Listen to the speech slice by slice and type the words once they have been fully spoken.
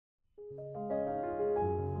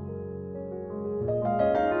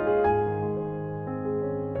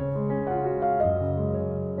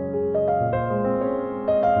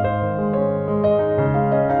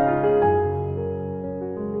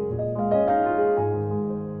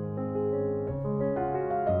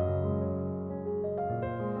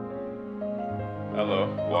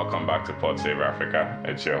Welcome back to Pod Save Africa.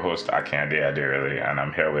 It's your host, Akande Adirili, and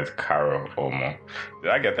I'm here with Caro Omo. Did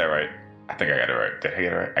I get that right? I think I got it right. Did I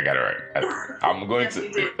get it right? I got it right. I'm going Yes, to.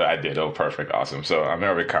 you did. I did. Oh, perfect. Awesome. So I'm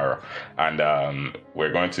here with Caro, and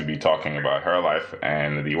we're going to be talking about her life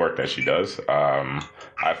and the work that she does.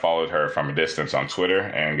 I followed her from a distance on Twitter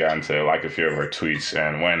and got into like a few of her tweets.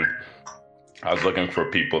 And when I was looking for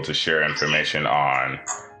people to share information on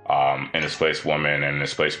in displaced women and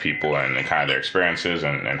displaced people and kind of their experiences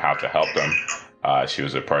and how to help them, she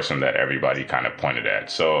was a person that everybody kind of pointed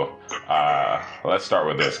at. So let's start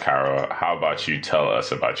with this, Caro. How about you tell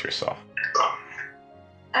us about yourself?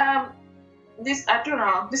 This I don't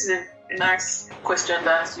know. This is a nice question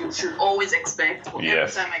that you should always expect. But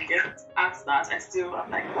Yes. every time I get asked that, I'm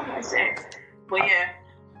like, what do I say? But yeah,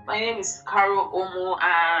 my name is Caro Omo,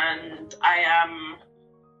 and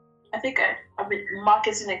I think I'm a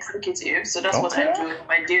marketing executive. So that's what I do.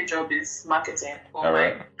 My day job is marketing. But All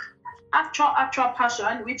right. my actual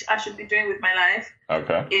passion, which I should be doing with my life,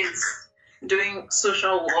 Okay. is doing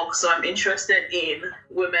social work. So I'm interested in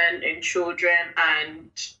women and children and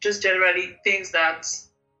just generally things that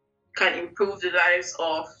can improve the lives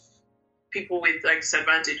of people with like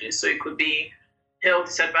disadvantages. So it could be health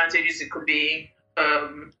disadvantages, it could be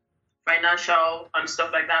financial and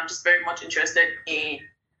stuff like that. I'm just very much interested in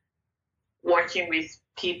working with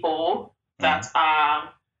people that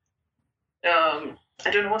are I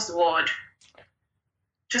don't know what's the word.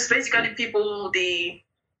 Just basically the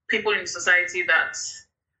people in society that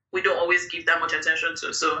we don't always give that much attention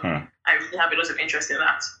to. So I really have a lot of interest in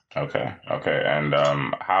that. Okay. And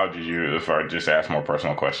how did you, if I just ask more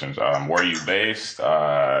personal questions, where are you based?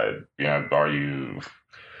 How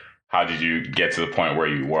did you get to the point where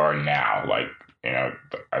you are now? Like, I'm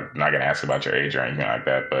not going to ask about your age or anything like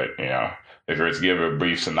that, but, if you were to give a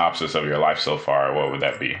brief synopsis of your life so far, what would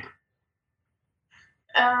that be?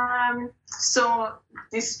 So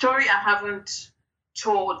the story I haven't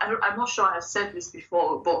told, I'm not sure I've said this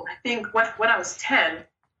before, but I think when I was 10,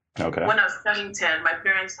 Okay. when I was turning 10, my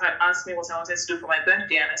parents had asked me what I wanted to do for my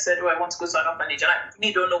birthday, and I said, I want to go to an orphanage. And I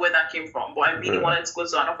really don't know where that came from, but I really wanted to go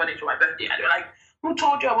to an orphanage for my birthday. And they were like, who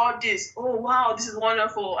told you about this? Oh, wow, this is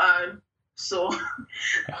wonderful. And so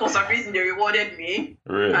for some reason, they rewarded me.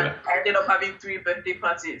 Really? And I ended up having 3 birthday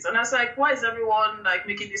parties. And I was like, why is everyone like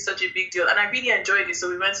making this such a big deal? And I really enjoyed it. So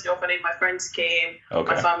we went to the orphanage, my friends came,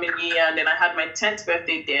 my family, and then I had my 10th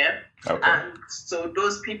birthday there. Okay. And so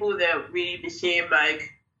those people there really became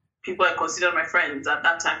like people I considered my friends at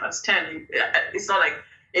that time. I was 10. It's not like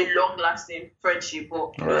a long-lasting friendship,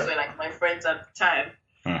 but those were like my friends at the time.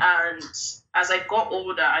 And as I got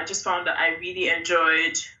older, I just found that I really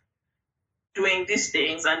enjoyed doing these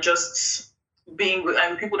things and just being with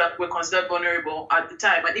people that were considered vulnerable at the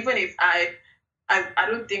time. And even if I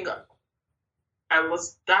don't think I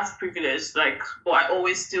was that privileged, but I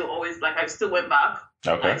still went back.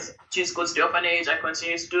 Okay. I just go to the orphanage. I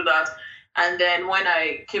continued to do that. And then when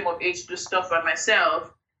I came of age to do stuff by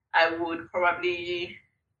myself, I would probably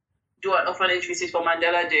do an orphanage visit for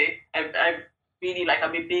Mandela Day. I really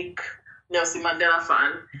I'm a big Nelson Mandela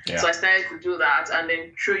fan. Yeah. So I started to do that. And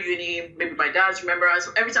then through uni, maybe my dad's remembrance.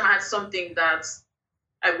 Every time I had something that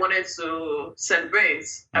I wanted to celebrate,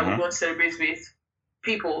 I would want to celebrate with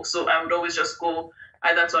people. So I would always just go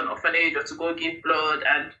either to an orphanage or to go give blood.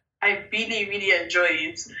 And I really, really enjoy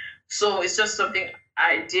it. So it's just something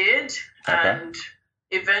I did. Okay. And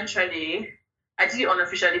eventually, I did it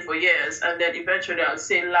unofficially for years. And then eventually, I'll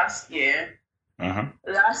say last year,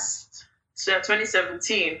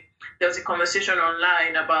 2017, there was a conversation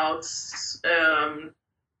online about the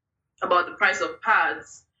price of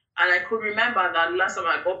pads. And I could remember that last time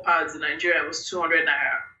I bought pads in Nigeria, it was 200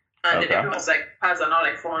 naira. And then everyone was like, pads are now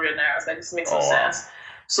like 400 naira. I was like, this makes no sense.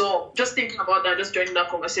 So just thinking about that, just joining that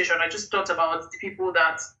conversation, I just thought about the people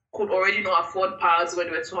that could already not afford pads when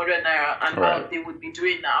they were 200 naira and how they would be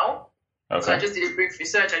doing now. Okay. So I just did a brief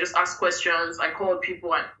research. I just asked questions. I called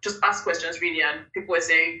people and just asked questions really. And people were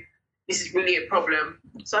saying, this is really a problem.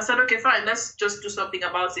 So I said, okay, fine, let's just do something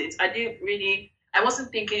about it. I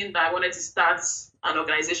wasn't thinking that I wanted to start an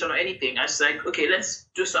organization or anything. I was like, okay, let's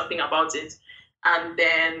do something about it. And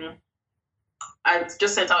then I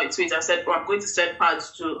just sent out a tweet. I said, I'm going to send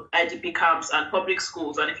pads to IDP camps and public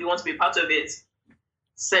schools. And if you want to be part of it,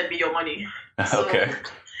 send me your money. Okay.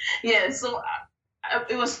 So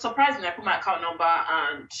it was surprising. I put my account number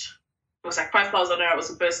and it was like 5,000 naira was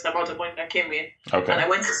the best amount of money that came in. Okay. And I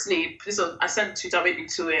went to sleep. I sent Twitter maybe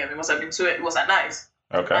 2 a.m. It must have been 2 a.m. It was at night.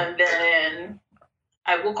 Okay. And then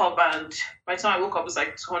I woke up and by the time I woke up, it was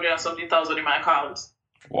like 200 and something thousand in my account.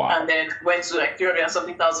 Wow. And then went to like 300 and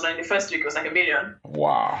something thousand. And in the first week, it was like 1 million.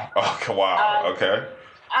 Wow. Okay. Wow. Okay.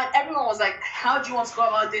 And everyone was like, how do you want to go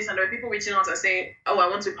about this? And there were people reaching out and saying, oh, I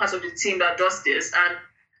want to be part of the team that does this. And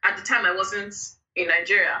at the time, I wasn't in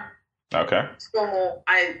Nigeria. Okay. So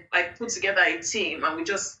I like put together a team and we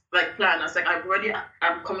just like plan. I was like, I'm going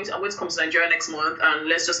to come to Nigeria next month and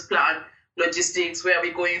let's just plan logistics. Where are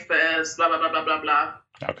we going first? Blah, blah, blah, blah, blah, blah.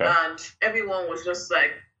 Okay. And everyone was just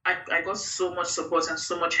like, I got so much support and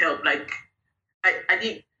so much help. Like,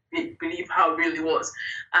 I didn't believe how real it was.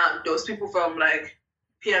 There was people from like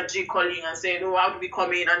PFG calling and saying, oh, how do we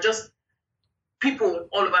come in? And just people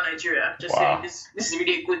all over Nigeria just saying this is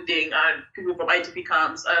really a good thing, and people from IDP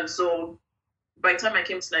camps. And so by the time I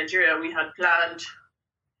came to Nigeria, we had planned,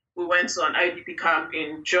 we went to an IDP camp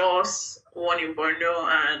in Jos, one in Borno,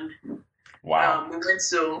 and we went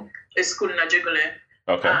to a school in Ajegule.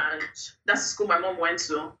 Okay. And that's the school my mom went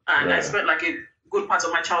to. And I spent like a good part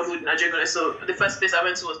of my childhood in Ajegule. So the first place I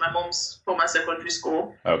went to was my mom's former secondary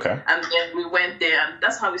school. Okay. And then we went there, and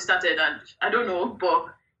that's how we started. And I don't know, but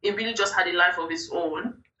it really just had a life of its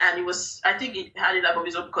own. And I think it had a life of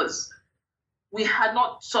its own because we had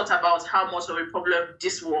not thought about how much of a problem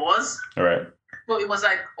this was. Right. So it was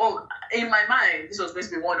like, oh, in my mind, this was going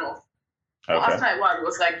to be one-off. Okay. But after a while, it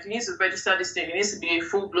was like, you need to register this thing. It needs to be a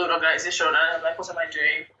full-blown organization. And I'm like, what am I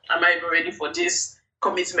doing? Am I even ready for this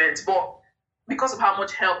commitment? But because of how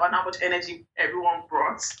much help and how much energy everyone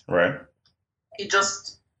brought, right, it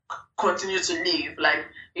just continued to live. Like,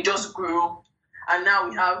 it just grew. And now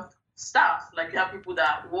we have staff. Like, we have people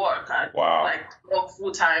that work and like work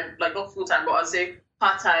full-time. Like, not full-time, but I'd say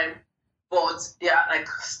part-time. But they are like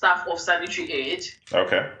staff of sanitary aid.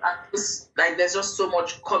 Okay. And it's like there's just so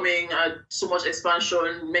much coming and so much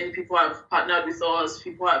expansion. Many people have partnered with us.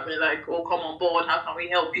 People have been like, "Oh, come on board. How can we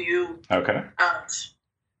help you?" Okay. And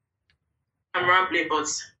I'm rambling, but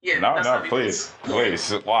yeah. No, please.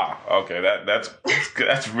 Wow. Okay,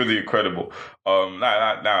 that's really incredible.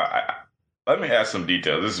 Let me add some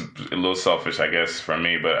details. This is a little selfish, I guess, for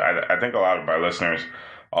me, but I think a lot of my listeners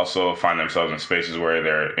also find themselves in spaces where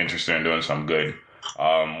they're interested in doing some good.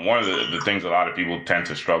 One of the things a lot of people tend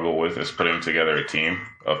to struggle with is putting together a team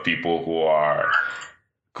of people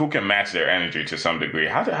who can match their energy to some degree.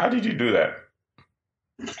 How did you do that?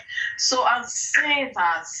 So I'd say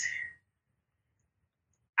that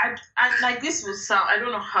I like this will sound, I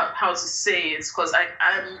don't know how to say it, because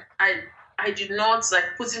I did not,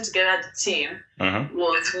 like, putting together the team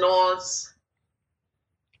was not,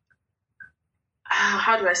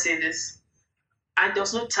 how do I say this? And there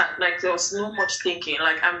was there was no much thinking.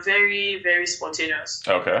 Like, I'm very, very spontaneous.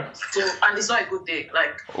 Okay. So, and it's not a good thing.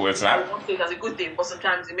 Like, it's not. I won't take it as a good thing, but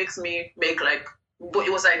sometimes it makes me but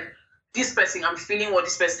it was like, this person, I'm feeling what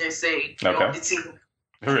this person is saying. Okay. The team.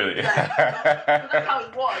 Really? That's how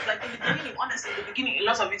it was. Like, in the beginning, honestly, a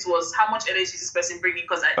lot of it was how much energy is this person bringing,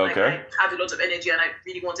 because I had a lot of energy and I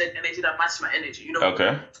really wanted energy that matched my energy,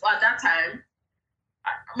 Okay. So at that time,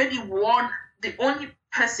 maybe the only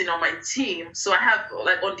person on my team, so I have,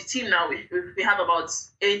 like, on the team now, we have about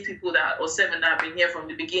 8 people or 7 that have been here from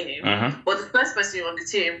the beginning. But the first person on the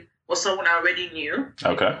team was someone I already knew.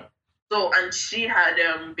 Okay. So, and she had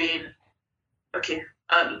been, okay,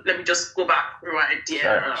 let me just go back, rewind.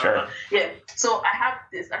 Yeah. Sure. Yeah. So I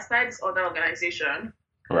started this other organization.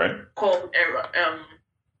 Right. Called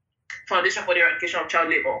Foundation for the Eradication of Child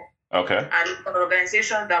Labor. Okay. And it's an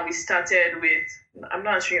organization that we started with. I'm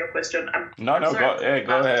not answering your question. Go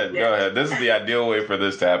ahead. Go ahead. This is the ideal way for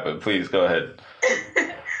this to happen. Please go ahead.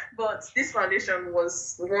 But this foundation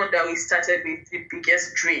was one that we started with the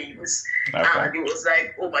biggest dreams. Okay. And it was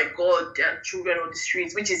like, oh my God, there are children on the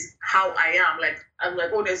streets, which is how I am. Like, I'm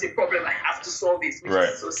like, oh, there's a problem, I have to solve it, which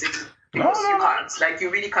is so simple. Because you can't. Like,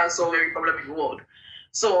 you really can't solve every problem in the world.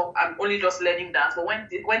 So I'm only just learning that. But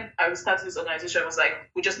when I started this organization, it was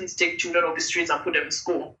like, we just need to take children off the streets and put them in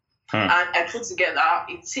school. And I put together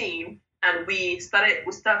a team, and we started,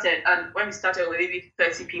 and when we started, we were maybe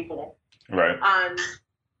 30 people. Right. And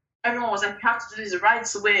everyone was like, we have to do this the right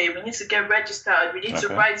way. We need to get registered. We need to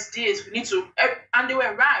write this. We need to, and they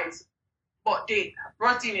were right. But they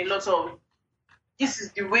brought in a lot of, this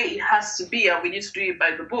is the way it has to be, and we need to do it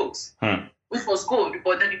by the books, which was good.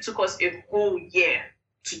 But then it took us a whole year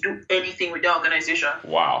to do anything with the organization.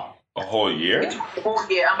 Wow. A whole year? It took a whole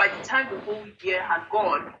year. And by the time the whole year had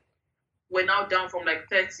gone, we're now down from like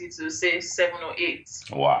 30 to say 7 or 8.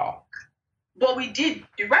 Wow. But we did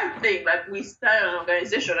the right thing. Like, we started an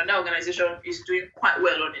organization, and that organization is doing quite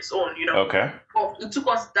well on its own, Okay. But it took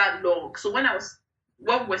us that long. So when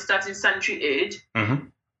we're starting sanitary aid,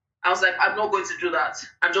 I was like, I'm not going to do that.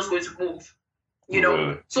 I'm just going to move.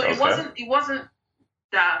 Really? So it wasn't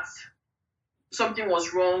that something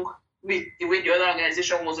was wrong with the way the other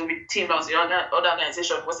organization was, or with the team that was the other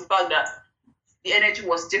organization, was the fact that the energy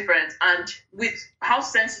was different. And with how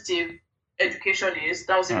sensitive education is,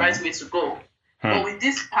 that was the right way to go. But with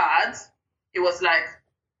this part, it was like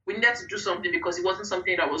we needed to do something because it wasn't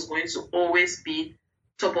something that was going to always be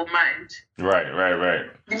top of mind. Right.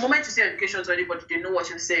 The moment you say education to anybody, they know what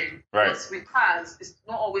you're saying. Right. But with pads, it's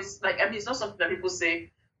not always like, I mean, it's not something that people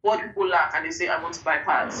say, what do people lack? And they say, I want to buy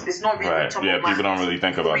pads. It's not really top of mind. People don't really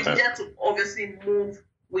think about that. We needed to obviously move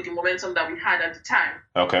with the momentum that we had at the time.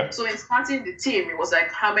 Okay. So in starting the team, it was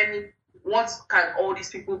like, what can all these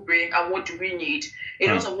people bring and what do we need? A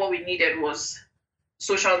lot of what we needed was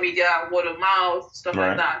social media, word of mouth, stuff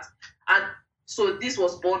like that. And so this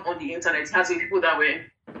was born on the internet. It had to be people that were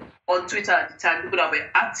on Twitter at the time, people that were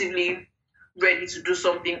actively ready to do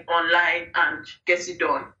something online and get it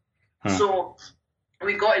done. So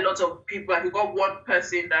we got a lot of people. Like we got one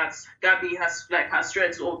person that Gabby has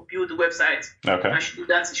strength to build the website. Okay. And she did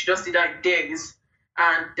that. She just did that in days.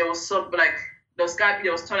 And there was there was Gabby,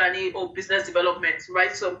 there was Tolani, business development,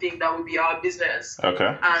 write something that will be our business.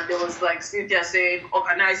 Okay. And there was like Cynthia saying,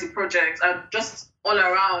 organize the project, and just all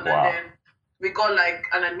around. Wow. And then we got like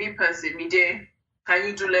an admin person, Mide, can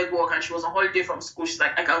you do legwork? And she was on holiday from school. She's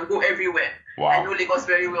like, I can go everywhere. Wow. I know Lagos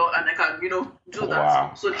very well, and I can, do that.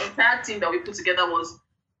 Wow. So the entire team that we put together was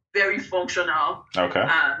very functional. Okay.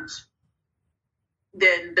 And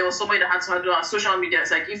then there was somebody that had to handle our social media.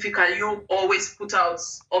 It's like, you always put out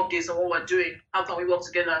updates on what we're doing? How can we work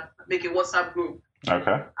together, make a WhatsApp group?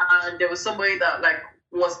 Okay. And there was somebody that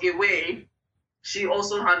was away. She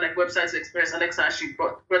also had websites experience. Alexa, she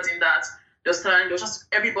brought in that. There was just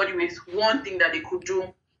everybody with one thing that they could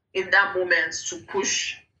do in that moment to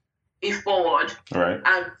push it forward. Right.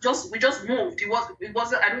 And we just moved. It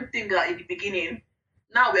wasn't. I don't think that in the beginning.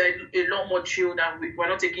 Now we're a lot more chilled, and we're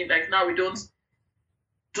not taking now we don't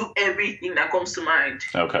do everything that comes to mind.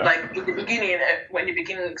 Okay. Like in the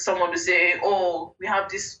beginning, someone would say, "Oh, we have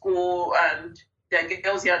this school and there are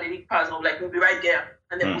girls here, they need pads." I'm like, we'll be right there,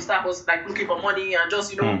 and then we'll start looking for money and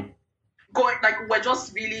just going we're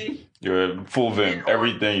just really. You're full in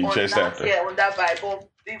everything you chase after. Yeah, on that vibe.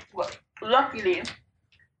 But luckily,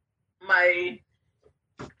 my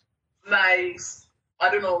I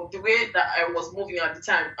don't know, the way that I was moving at the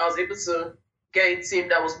time, I was able to get a team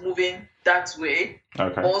that was moving that way.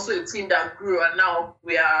 Okay. But also a team that grew, and now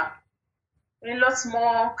we are a lot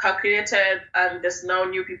more calculated, and there's now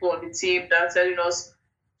new people on the team that are telling us,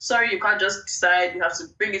 sorry, you can't just decide, you have to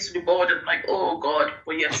bring it to the board. And I'm like, oh God,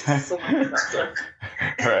 but yes, so much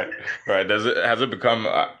Right. Has it become?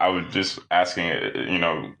 I was just asking,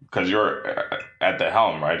 because you're at the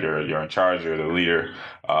helm, right? You're in charge. You're the leader.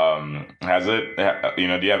 Has it?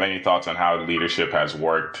 Do you have any thoughts on how leadership has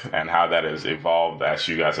worked and how that has evolved as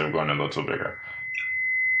you guys have grown a little bigger?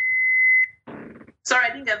 Sorry, I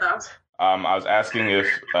didn't get that. I was asking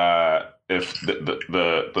if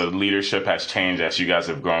the leadership has changed as you guys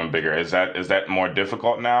have grown bigger. Is that more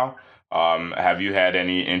difficult now? Do you have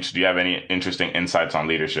any interesting insights on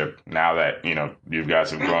leadership now that you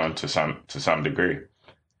guys have grown to some degree?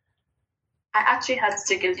 I actually had to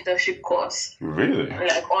take a leadership course. Really?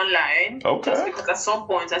 Online. Okay. Just because at some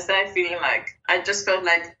point I started feeling I just felt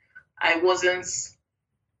like I wasn't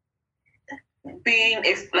being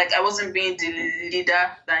I wasn't being the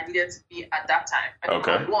leader that I needed to be at that time. I don't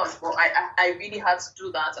know what it was, but I really had to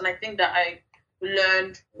do that. And I think that I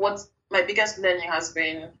learned what my biggest learning has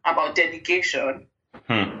been about delegation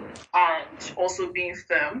and also being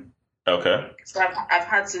firm. Okay. So I've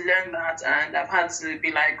had to learn that, and I've had to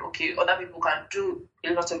be like, okay, other people can do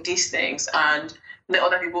a lot of these things, and let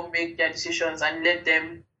other people make their decisions and let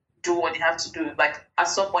them do what they have to do. At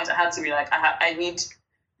some point I had to be like, I need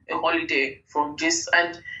a holiday from this,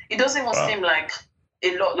 and it doesn't even seem like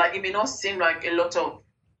a lot. It may not seem like a lot of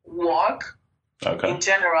work in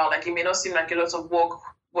general. It may not seem like a lot of work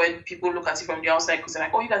when people look at it from the outside, because they're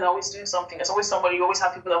like, oh, you guys are always doing something. There's always somebody. You always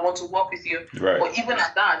have people that want to work with you. Right. But even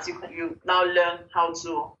at that, you now learn how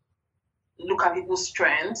to look at people's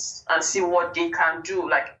strengths and see what they can do.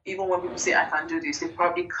 Even when people say I can do this, they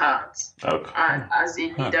probably can't. Okay. And as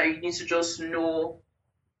a leader, you need to just know.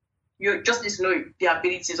 You just need to know the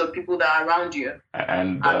abilities of people that are around you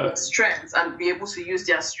and their strengths, and be able to use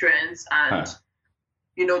their strengths and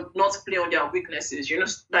not play on their weaknesses.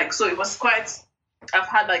 So it was quite. I've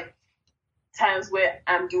had times where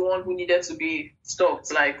I'm the one who needed to be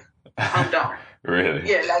stopped. Calm down. Really?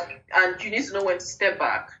 Yeah. And you need to know when to step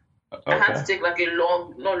back. Okay. I had to take not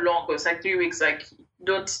long, but it's 3 weeks.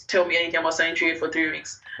 Don't tell me anything about sanitary for 3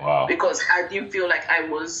 weeks. Wow. Because I didn't feel like I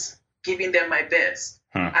was giving them my best.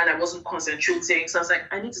 and I wasn't concentrating. So I was like,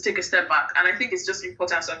 I need to take a step back. And I think it's just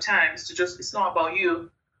important sometimes to just, it's not about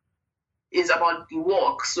you, it's about the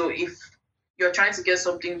work. So if you're trying to get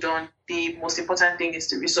something done, the most important thing is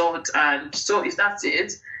the result. And so if that's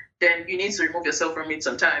it, then you need to remove yourself from it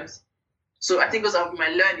sometimes. So I think those are my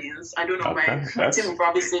learnings. I don't know, my team will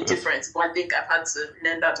probably say different, but I think I've had to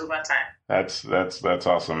learn that over time. That's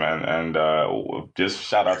awesome, man. And just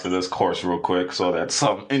shout out to this course real quick, so that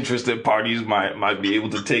some interested parties might be able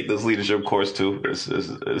to take this leadership course too.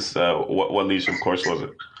 What leadership course was it?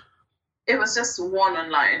 It was just one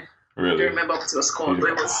online. Really? I don't remember what it was called, but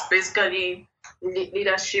it was basically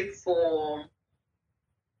leadership for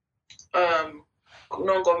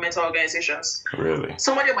non-governmental organizations. Really?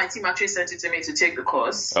 Somebody on my team actually sent it to me to take the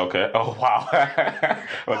course. Okay. Oh, wow.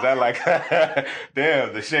 Was that like,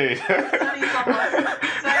 damn, the shade? Somebody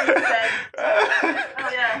said, oh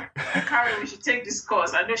yeah, Karen, we should take this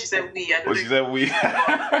course. I know she said we. She said we.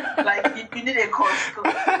 Like, you need a course.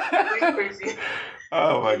 Going crazy.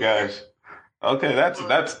 Oh my gosh. Okay, that's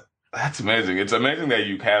amazing. It's amazing that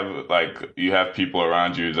you have people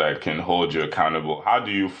around you that can hold you accountable. How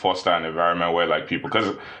do you foster an environment where like people,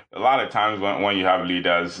 because a lot of times when you have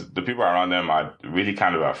leaders, the people around them are really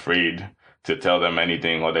kind of afraid to tell them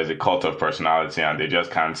anything, or there's a cult of personality and they just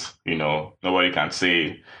can't, nobody can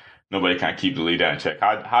keep the leader in check.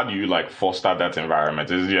 How do you like foster that environment?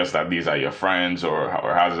 Is it just that these are your friends, or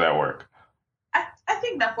how does that work? I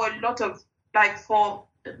think that for a lot of, for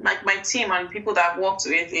my team and people that I've worked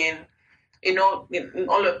with in all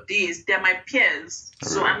of these, they're my peers.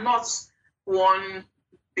 Really? So I'm not one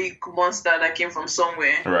big monster that came from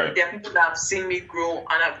somewhere. Right. There are people that have seen me grow,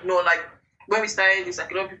 and I've known, like, when we started this,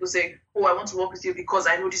 like, a lot of people say, oh, I want to work with you because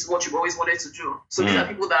I know this is what you've always wanted to do. So these are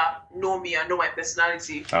people that know me and know my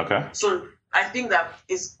personality. Okay. So I think that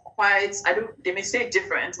it's quite, they may say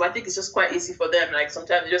different, but I think it's just quite easy for them. Like,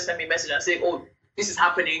 sometimes they just send me a message and say, oh, this is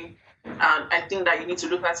happening, and I think that you need to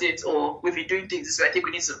look at it, or if you're doing things this way, I think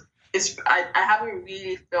we need to. I haven't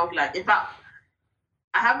really felt like, in fact,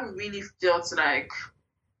 I haven't really felt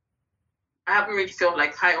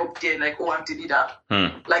like high up there, like, oh, I'm the leader.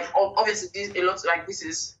 Like, obviously, this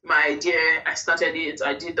is my idea. I started it.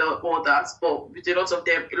 I did all that. But with a lot of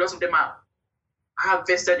them have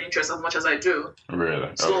vested interest as much as I do. Really?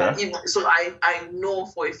 So, okay. So I know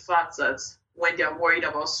for a fact that when they're worried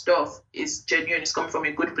about stuff, it's genuine. It's coming from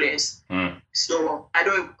a good place. So I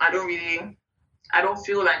don't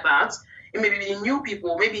feel like that. And maybe newer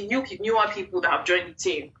people that have joined the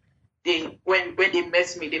team, when they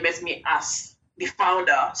met me as the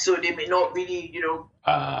founder, so they may not really, know.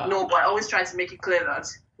 But I always try to make it clear that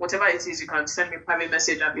whatever it is, you can send me a private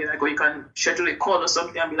message and be like, or you can schedule a call or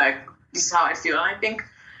something and be like, this is how I feel. And I think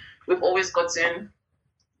we've always gotten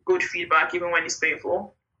good feedback, even when it's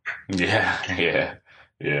painful. Yeah.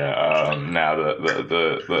 Now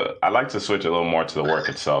the I'd like to switch a little more to the work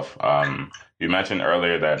itself. You mentioned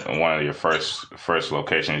earlier that one of your first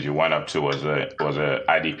locations you went up to was a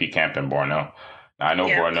IDP camp in Borno. Now, I know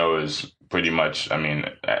Borno is pretty much,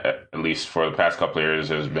 at least for the past couple of years,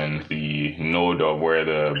 has been the node of where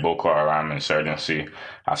the Boko Haram insurgency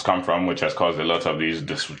has come from, which has caused a lot of this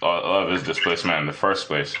displacement in the first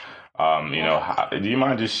place. Do you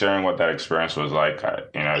mind just sharing what that experience was like?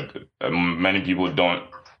 Many people don't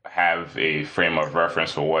have a frame of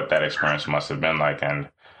reference for what that experience must have been like, and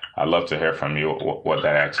I'd love to hear from you what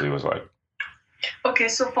that actually was like. Okay,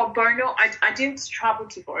 so for Borno, I didn't travel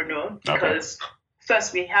to Borno because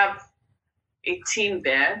first we have a team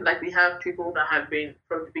there. Like, we have people that have been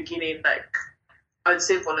from the beginning, like, I'd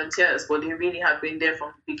say volunteers, but they really have been there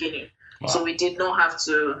from the beginning. Wow. So we did not have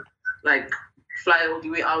to, like, fly all the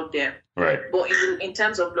way out there. Right. But in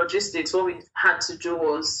terms of logistics, what we had to do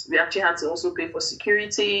was we actually had to also pay for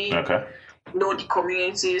security. Okay. Know the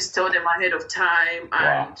communities, tell them ahead of time,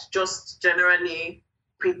 and just generally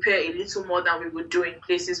prepare a little more than we would do in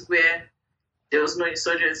places where there was no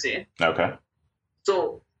insurgency. Okay.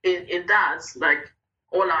 So in that, like,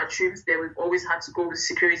 all our trips there, we've always had to go with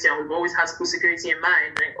security, and we've always had to put security in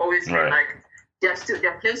mind. Like, always, like, there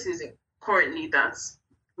are places currently that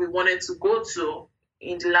we wanted to go to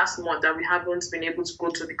in the last month that we haven't been able to go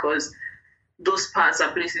to, because those parts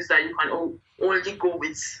are places that you can only go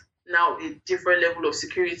with now a different level of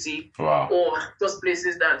security. Wow. Or those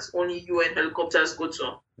places that only UN helicopters go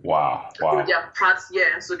to. Wow. So there are parts,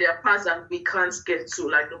 so there are parts that we can't get to.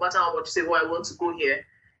 Like, no matter how much you say, I want to go here,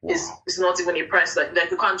 it's not even a price. Like,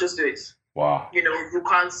 you can't just do it. Wow. You don't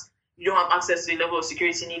have access to the level of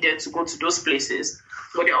security needed to go to those places.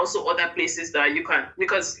 But there are also other places that you can,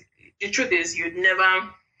 because the truth is you would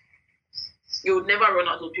never run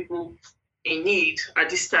out of people in need at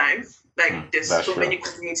this time. Like there's That's so true. many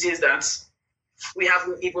communities that we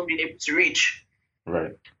haven't even been able to reach.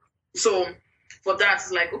 Right. So for that,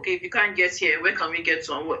 it's like, okay, if you can't get here, where can we get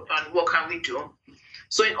to, and what can we do?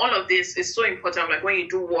 So in all of this, it's so important. Like when you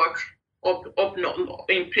do work up north,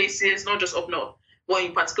 in places, not just up north, but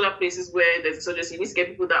in particular places where there's insurgency, you need to get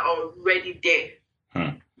people that are already there,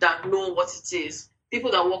 that know what it is.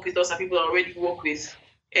 People that work with us are people that already work with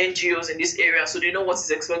NGOs in this area, so they know what is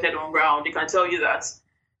expected on ground. They can tell you that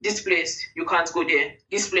this place, you can't go there.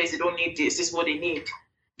 This place, they don't need this. This is what they need.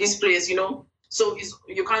 This place, so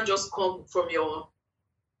you can't just come from your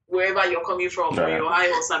wherever you're coming from, or your high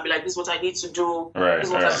horse, and be like, this is what I need to do. This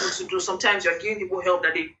is what I need to do. Sometimes you're giving people help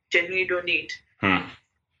that they genuinely don't need.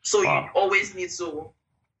 So you always need to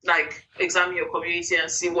examine your community and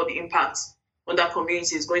see what the impact on that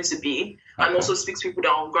community is going to be, and also speak to people that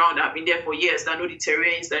are on ground that have been there for years, that know the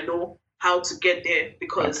terrains, that know how to get there,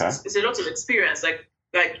 because it's a lot of experience. Like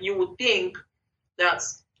you would think that,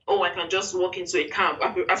 I can just walk into a camp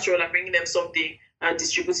after all, I'm bringing them something and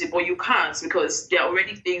distribute it, but you can't, because there are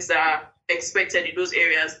already things that are expected in those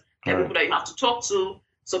areas. There are people that you have to talk to.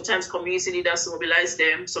 Sometimes community leaders to mobilize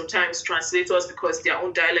them. Sometimes translators, because their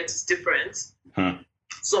own dialect is different.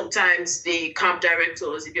 Sometimes the camp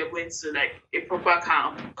directors, if you're going to a proper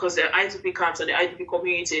camp, because there are IDP camps and the IDP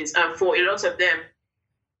communities, and for a lot of them,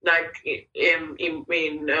 in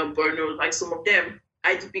Borno, some of them,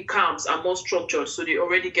 IDP camps are more structured, so they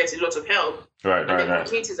already get a lot of help. Right.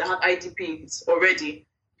 Communities that have IDPs already,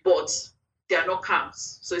 but they are not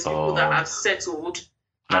camps. So it's people that have settled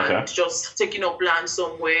and just taking up land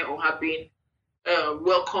somewhere, or have been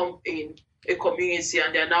welcomed in a community,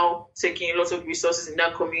 and they're now taking a lot of resources in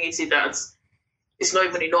that community that it's not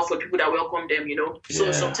even enough for people that welcome them,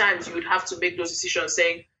 So sometimes you would have to make those decisions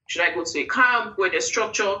saying, should I go to a camp where there's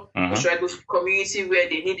structure, or should I go to a community where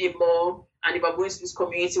they need it more? And if I'm going to this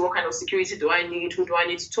community, what kind of security do I need? Who do I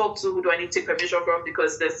need to talk to? Who do I need to take permission from?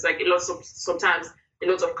 Because there's sometimes a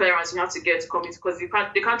lot of clearance you have to get to come into, because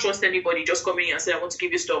they can't trust anybody just coming in and say, I want to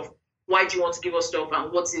give you stuff. Why do you want to give us stuff?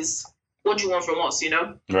 And what do you want from us,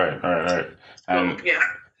 Right. And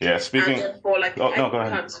speaking. And then for go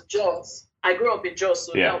ahead. Jos, I grew up in Jos,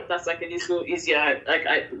 so now that's a little easier.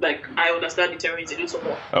 I understand the terrains a little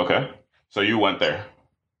more. Okay. So you went there?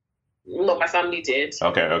 No, my family did.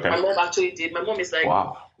 Okay. My mom actually did. My mom is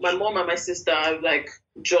wow. My mom and my sister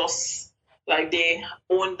Jos, they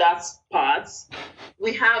own that part.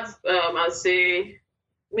 We have, I'll say,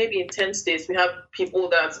 maybe in 10 states, we have people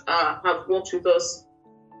that have worked with us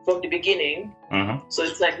from the beginning. So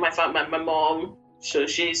it's my mom. So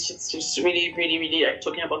she's really, really, really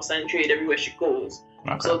talking about sanitary aid everywhere she goes.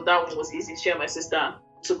 So that one was easy. She and my sister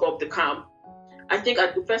took up the camp. I think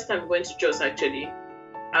at the first time we went to Jos, actually,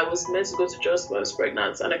 I was meant to go to Jos, but I was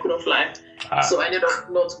pregnant and I couldn't fly. So I ended up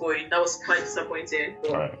not going. That was quite disappointing.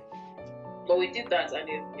 But we did that, and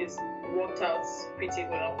it worked out pretty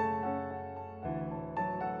well.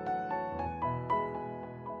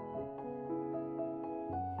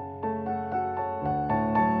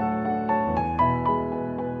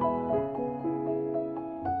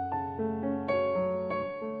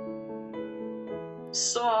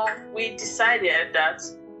 So we decided that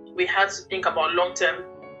we had to think about long-term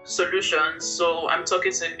solutions. So I'm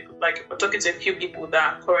talking to a few people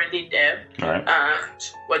that are currently there,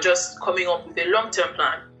 and we're just coming up with a long-term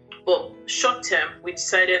plan. But short-term, we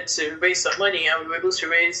decided to raise some money, and we were able to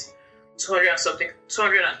raise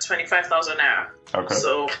 225,000 naira. Okay.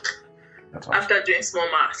 So after doing small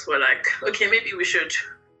math, we're like, okay, maybe we should,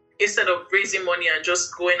 instead of raising money and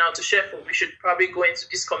just going out to share food, we should probably go into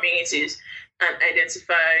these communities and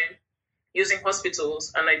identify, using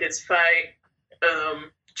hospitals, and identify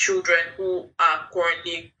children who are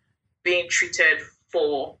currently being treated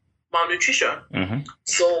for malnutrition.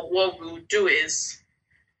 So what we'll do is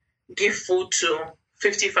give food to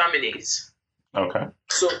 50 families. Okay.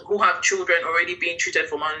 So who have children already being treated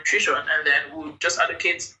for malnutrition, and then we'll just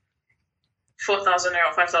allocate 4,000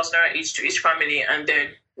 naira or 5,000 naira each to each family, and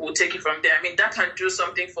then we'll take it from there. I mean, that can do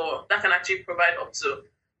something that can actually provide up to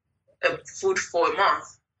food for a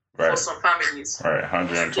month for some families. Right,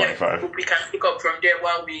 125. We can pick up from there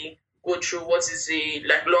while we go through what is the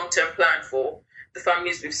long-term plan for the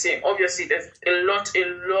families we've seen. Obviously, there's a lot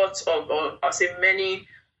of, I'll say many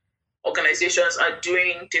organizations are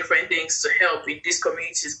doing different things to help in these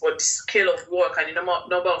communities, but the scale of work and the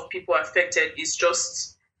number of people affected is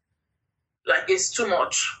just it's too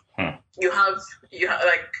much. You have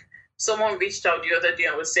someone reached out the other day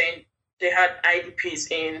and was saying they had IDPs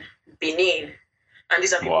in Benin, and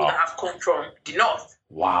these are people that have come from the north.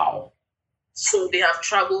 Wow. So they have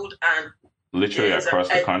traveled and literally across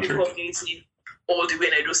the country. Community all the way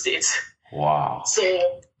in Edo State. Wow. So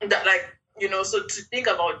that, like, you know, so to think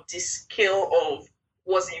about the scale of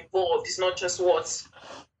what's involved is not just what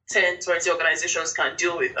 10, 20 organizations can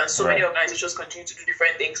deal with. And so many organizations continue to do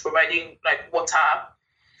different things, providing like water.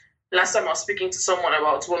 Last time I was speaking to someone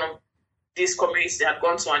about one of these communities they had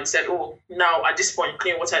gone to and said, oh, now at this point,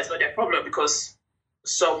 clean water is not their problem because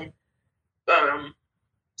some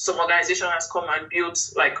organization has come and built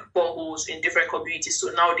like boreholes in different communities.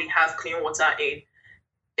 So now they have clean water in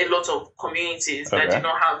a lot of communities that did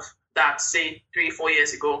not have that, say, 3-4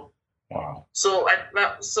 years ago. Wow. So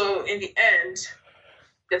in the end,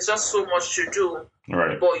 there's just so much to do.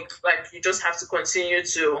 Right. But like you just have to continue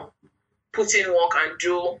to put in work and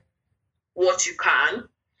do what you can.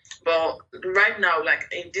 But right now,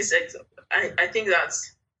 like in this, I think that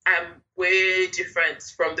I'm way different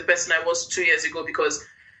from the person I was 2 years ago, because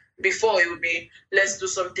before it would be, let's do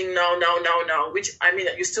something now, which I mean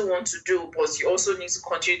that you still want to do, but you also need to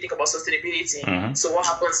continue to think about sustainability. Mm-hmm. So what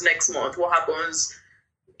happens next month? What happens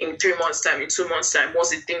in 3 months' time, in 2 months' time?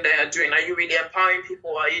 What's the thing that you're doing? Are you really empowering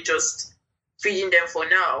people? Or are you just feeding them for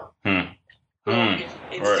now? So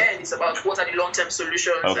in the end, it's about what are the long-term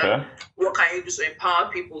solutions and what can you do to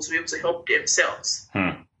empower people to be able to help themselves.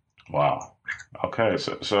 Wow. Okay,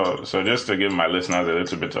 so just to give my listeners a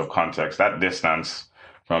little bit of context, that distance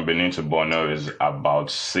from Benin to Borno is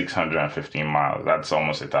about 615 miles. That's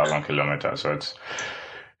almost 1,000 kilometers. So it's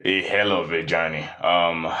a hell of a journey.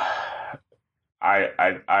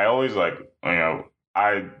 I always like, you know,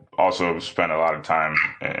 I also spend a lot of time,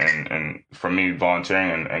 and for me,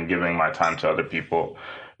 volunteering and giving my time to other people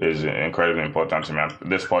is incredibly important to me.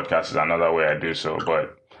 This podcast is another way I do so,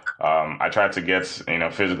 but I try to get, you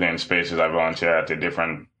know, physically in spaces. I volunteer at a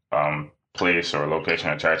different place or location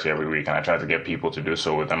at charity every week, and I try to get people to do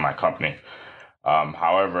so within my company.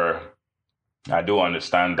 However, I do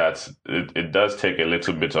understand that it does take a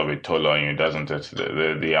little bit of a toll on you, doesn't it?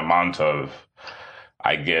 The amount of,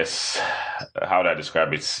 I guess, how do I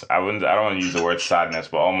describe it? I don't want to use the word sadness,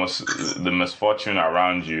 but almost the misfortune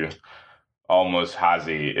around you almost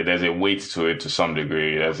there's a weight to it to some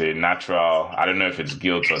degree. There's a natural, I don't know if it's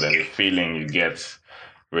guilt or there's a feeling you get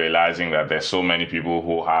realizing that there's so many people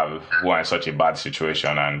who are in such a bad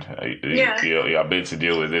situation, and your ability to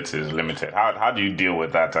deal with it is limited. How do you deal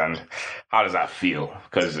with that, and how does that feel?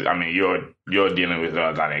 Because I mean, you're dealing with it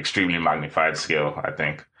on an extremely magnified scale, I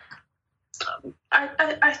think.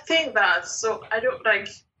 I think that, so I don't like,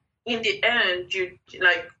 in the end, you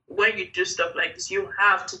like when you do stuff like this, you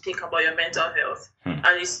have to think about your mental health, and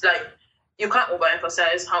it's like you can't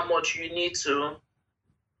overemphasize how much you need to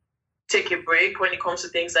take a break when it comes to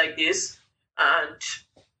things like this, and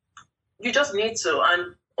you just need to,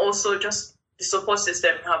 and also just the support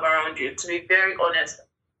system you have around you. To be very honest,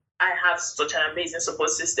 I have such an amazing support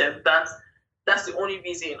system that's the only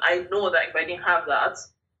reason. I know that if I didn't have that,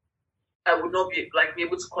 I would not be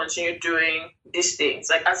able to continue doing these things.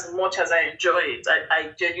 Like, as much as I enjoy it,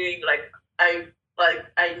 I genuinely I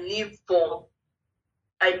live for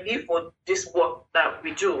this work that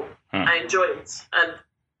we do. I enjoy it, and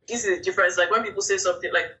this is the difference. Like, when people say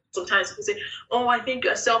something, like sometimes people say, "Oh, I think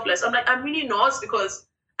you're selfless." I'm like, I'm really not, because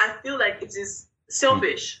I feel like it is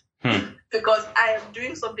selfish because I am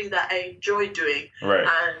doing something that I enjoy doing,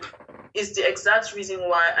 and it's the exact reason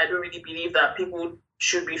why I don't really believe that people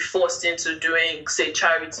should be forced into doing, say,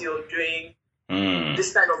 charity or doing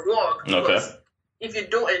this kind of work. Because if you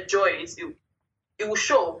don't enjoy it, it will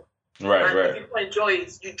show. If you don't enjoy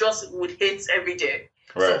it, you just would hate every day.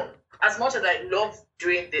 So as much as I love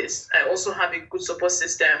doing this, I also have a good support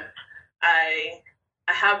system. I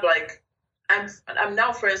have I'm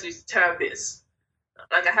now friends with therapists.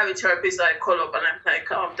 Like, I have a therapist that I call up and I'm like,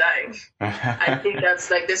 oh, I'm dying. I think that's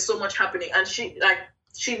there's so much happening, and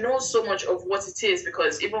she knows so much of what it is,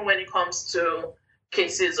 because even when it comes to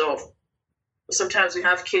cases of, sometimes we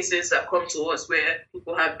have cases that come to us where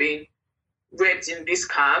people have been raped in these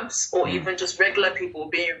camps, or even just regular people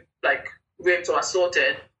being raped or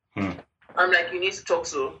assaulted. I'm like, you need to talk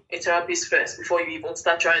to a therapist first before you even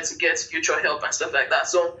start trying to get future help and stuff like that.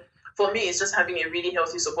 So for me, it's just having a really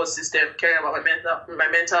healthy support system, caring about my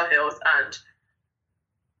mental health, and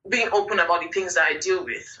being open about the things that I deal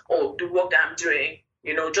with or the work that I'm doing.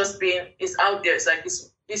 You know, just it's out there. It's like,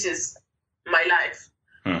 this is my life.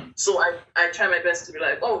 So I try my best to be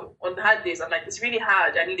like, oh, on the hard days, I'm like, it's really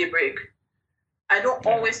hard. I need a break. I don't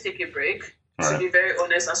always take a break, to be very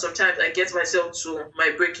honest. And sometimes I get myself to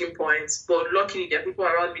my breaking points. But luckily, there are people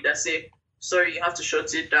around me that say, sorry, you have to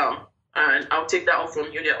shut it down. And I'll take that off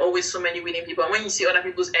from you. There are always so many winning people. And when you see other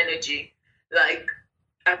people's energy, like,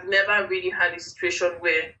 I've never really had a situation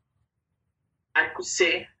where I could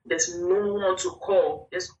say there's no one to call.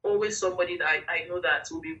 There's always somebody that I know that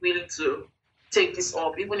will be willing to take this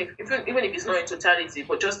up, even if it's not in totality,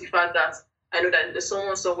 but just the fact that I know that there's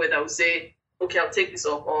someone somewhere that will say, okay, I'll take this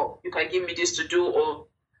up, or you can give me this to do, or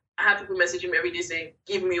I have people messaging me every day saying,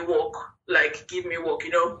 give me work, like give me work,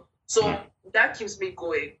 you know. So that keeps me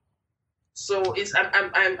going. So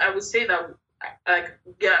I would say that like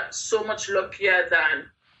get so much luckier than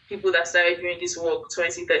people that started doing this work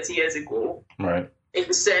 20, 30 years ago. Right. In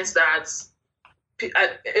the sense that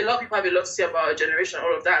a lot of people have a lot to say about our generation,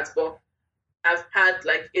 all of that, but I've had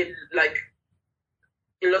like a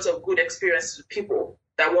lot of good experiences with people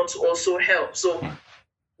that want to also help. So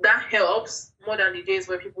that helps more than the days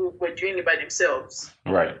where people were doing it by themselves.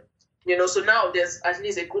 Right. You know, so now there's at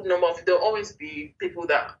least a good number of, there'll always be people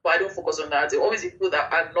that, but I don't focus on that. There'll always be people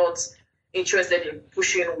that are not interested in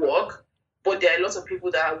pushing work, but there are lots of people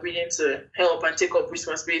that are willing to help and take up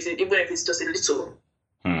responsibility, even if it's just a little.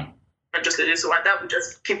 And just a little. And that will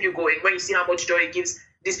just keep you going. When you see how much joy it gives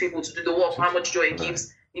these people to do the work, how much joy it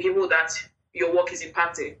gives the people that your work is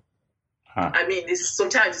impacting. I mean,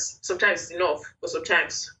 sometimes it's enough, but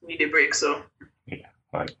sometimes you need a break. So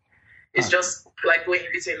it's just like going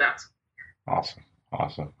in between that.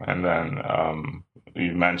 Awesome. And then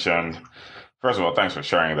you mentioned, first of all, thanks for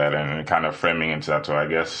sharing that and kind of framing into that. So I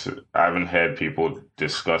guess I haven't heard people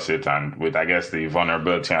discuss it, and with, I guess, the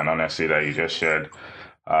vulnerability and honesty that you just shared,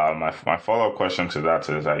 my follow-up question to that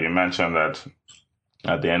is that you mentioned that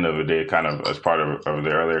at the end of the day, kind of as part of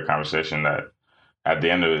the earlier conversation, that at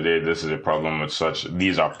the end of the day, this is a problem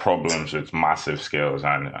these are problems with massive scales,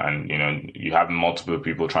 and you know, you have multiple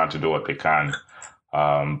people trying to do what they can.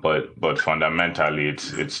 But fundamentally,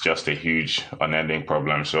 it's just a huge, unending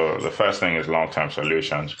problem. So the first thing is long-term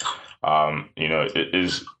solutions. You know,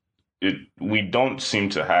 we don't seem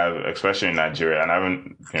to have, especially in Nigeria, and I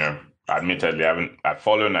haven't, you know, admittedly, I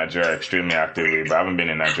follow Nigeria extremely actively, but I haven't been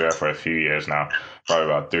in Nigeria for a few years now, probably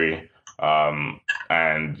about 3.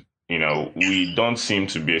 And you know, we don't seem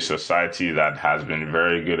to be a society that has been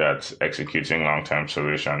very good at executing long-term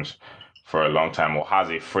solutions for a long time, or has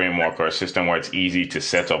a framework or a system where it's easy to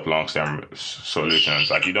set up long-term solutions.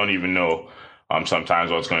 Like, you don't even know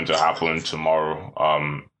sometimes what's going to happen tomorrow.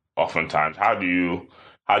 Oftentimes, how do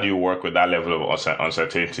you work with that level of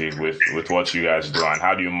uncertainty with what you guys do, and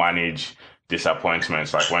how do you manage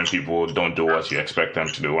disappointments, like when people don't do what you expect them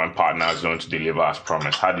to do, when partners don't deliver as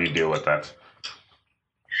promised? How do you deal with that?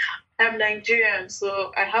 I'm Nigerian,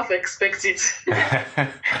 so I have expected.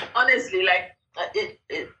 Honestly, like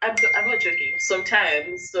I'm not joking.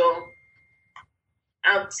 Sometimes, so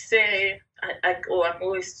I would say I'm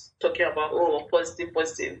always talking about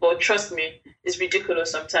positive, but trust me, it's ridiculous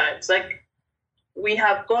sometimes. Like, we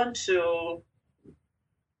have gone to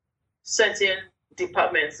certain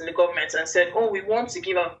departments in the government and said, "Oh, we want to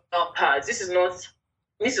give out pads. This is not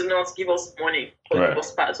give us money or give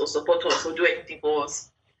us pads or support us or do anything for us."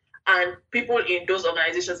 And people in those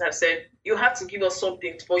organizations have said, you have to give us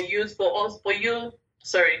something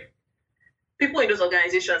people in those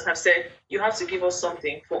organizations have said, you have to give us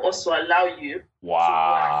something for us to allow you to go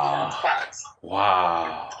and give pads.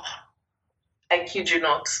 Wow. I kid you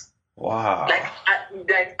not. Wow.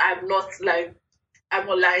 I'm not lying.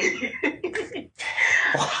 Wow.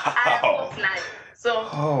 I'm not lying. So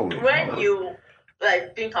when you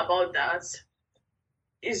think about that,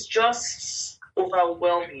 it's just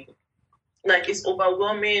overwhelming. Like, it's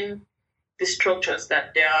overwhelming, the structures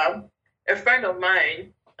that there are. A friend of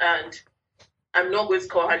mine, and I'm not going to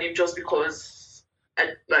call her name just because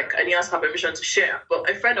I didn't ask her permission to share, but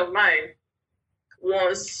a friend of mine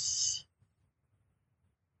once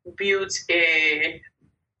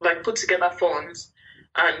put together funds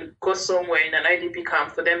and got somewhere in an IDP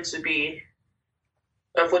camp for them to be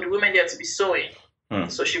for the women there to be sewing.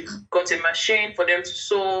 So she got a machine for them to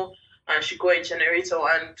sew, and she got a generator,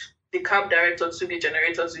 and the camp director took the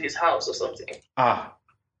generator to his house or something. Oh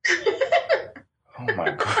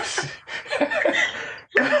my gosh.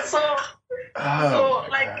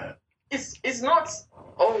 It's not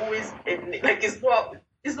always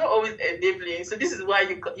it's not always enabling. So this is why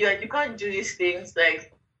you can't do these things.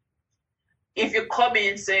 Like, if you come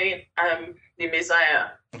in saying I'm the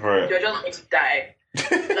Messiah, right, you're just going to die.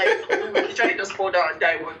 Like, you literally just fall down and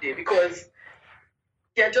die one day, because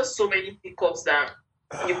there are just so many hiccups that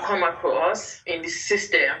you come across in the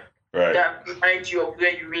system that remind you of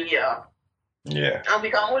where you really are. Yeah. And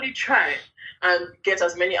we can only try and get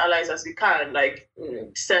as many allies as we can, like, in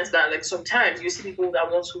the sense that, like, sometimes you see people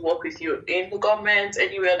that want to work with you in the government,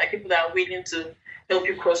 anywhere, like people that are willing to help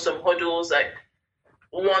you cross some hurdles. Like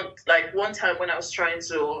one time when I was trying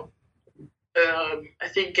to I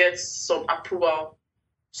think get some approval.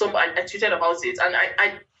 I tweeted about it, and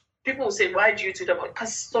I people will say, why do you tweet about it?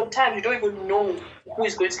 Because sometimes you don't even know who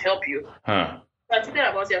is going to help you. Huh. I tweeted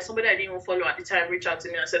about it, and somebody I didn't even follow at the time reached out to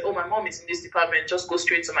me and said, oh, my mom is in this department, just go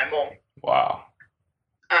straight to my mom. Wow.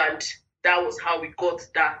 And that was how we got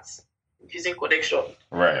that using connection.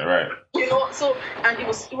 Right. So, and it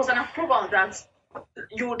was an approval that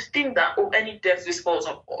you would think that, oh, any debt this falls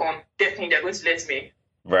on, definitely they're going to let me.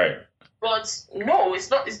 Right. But no,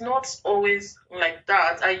 it's not always like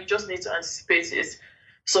that, and you just need to anticipate it.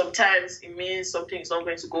 Sometimes it means something is not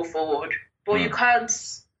going to go forward, but you can't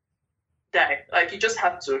die. Like, you just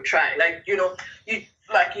have to try. Like, you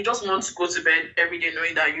just want to go to bed every day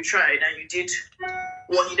knowing that you tried and you did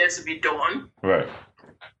what needed to be done. Right.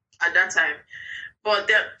 At that time. But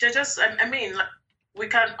they're just, I mean, like, we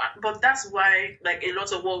can, but that's why, like, a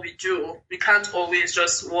lot of what we do, we can't always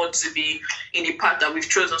just want to be in the path that we've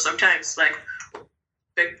chosen. Sometimes, like,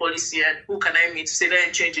 big policy and who can I meet to say,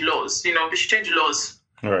 let's change the laws. We should change the laws.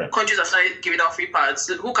 Right. Countries have started giving out free pads.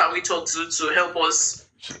 Who can we talk to help us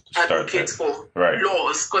advocate for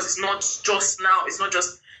laws? Because it's not just now, it's not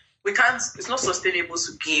just, it's not sustainable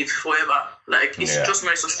to give forever. Like, it's just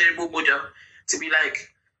not a sustainable model to be like,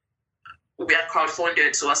 we are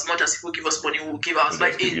crowdfunded, so as much as people give us money, we'll give out.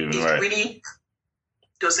 Like, it really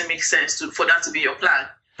doesn't make sense for that to be your plan.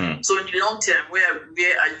 So in the long term, where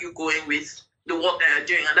are you going with the work that you're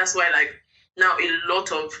doing? And that's why, like, now a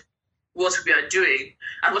lot of what we are doing,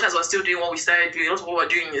 and what as we're still doing what we started doing, a lot of what we're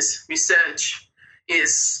doing is research,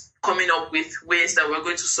 is coming up with ways that we're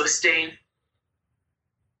going to sustain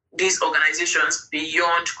these organizations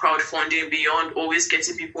beyond crowdfunding, beyond always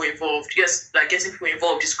getting people involved. Yes, like, getting people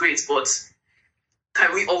involved is great, but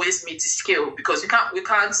can we always meet the scale? Because we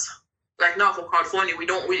can't like, now for crowdfunding, we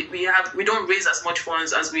don't raise as much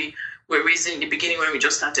funds as we were raising in the beginning when we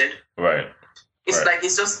just started. Right. It's like,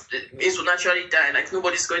 it will naturally die. Like,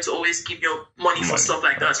 nobody's going to always give you money for stuff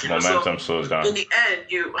like that. Momentum slows down. In the end,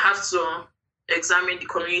 you have to examine the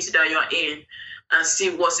community that you're in and see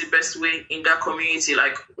what's the best way in that community.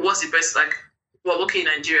 Like, what's the best, like, we're working in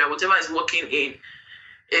Nigeria, whatever is working in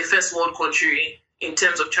a first world country in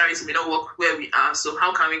terms of charity may not work where we are. So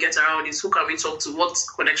how can we get around this? Who can we talk to? What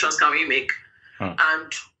connections can we make?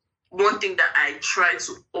 And one thing that I try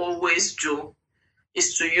to always do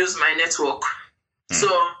is to use my network. So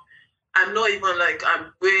I'm not even like,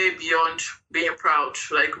 I'm way beyond being proud,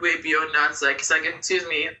 like way beyond that. Like, it's like, excuse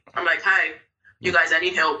me, I'm like, hi, you guys, I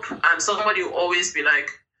need help. And somebody will always be like,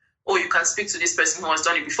 oh, you can speak to this person who has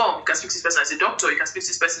done it before. You can speak to this person as a doctor. You can speak to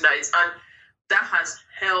this person that is, and that has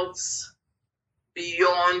helped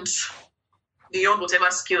beyond whatever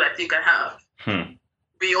skill I think I have,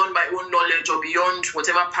 beyond my own knowledge or beyond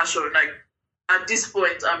whatever passion. Like, at this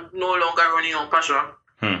point, I'm no longer running on passion.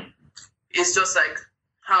 It's just like,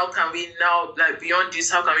 how can we now, like, beyond this,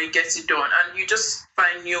 how can we get it done? And you just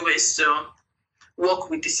find new ways to work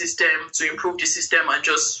with the system, to improve the system, and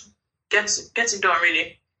just get it done,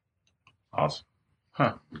 really. Awesome.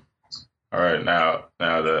 All right, now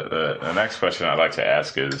the next question I'd like to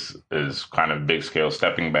ask is kind of big scale,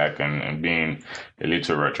 stepping back and being a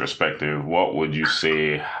little retrospective. What would you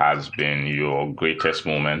say has been your greatest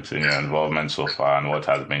moment in your involvement so far, and what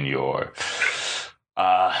has been your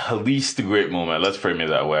least great moment? Let's frame it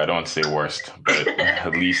that way. I don't want to say worst,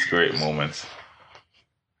 but least great moments.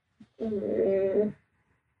 Feel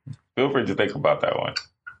free to think about that one.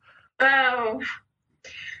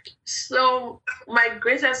 So my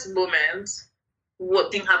greatest moment,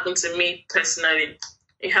 what thing happened to me personally,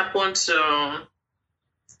 it happened to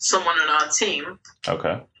someone on our team.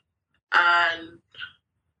 Okay. And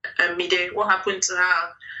Mide, what happened to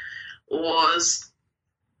her was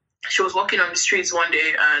she was walking on the streets one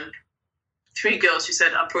day and 3 girls, she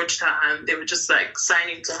said, approached her and they were just like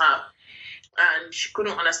signing to her. And she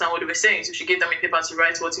couldn't understand what they were saying, so she gave them a paper to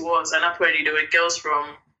write what it was. And apparently there were girls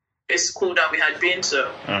from a school that we had been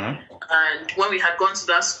to. And when we had gone to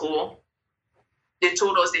that school, they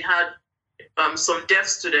told us they had some deaf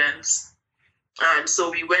students. And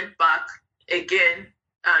so we went back again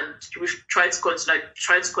and we tried to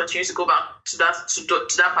continue to go back to that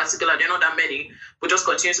particular, there are not that many, but just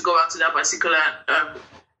continue to go back to that particular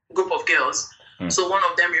group of girls. So one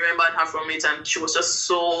of them remembered her from it and she was just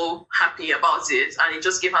so happy about it. And it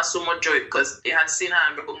just gave her so much joy because they had seen her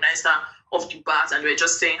and recognized her off the bat, and they were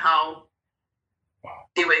just saying how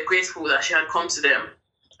they were grateful that she had come to them.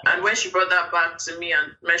 And when she brought that back to me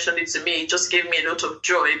and mentioned it to me, it just gave me a lot of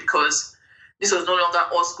joy because this was no longer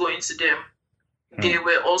us going to them. They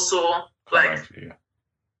were also like,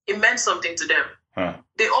 it meant something to them.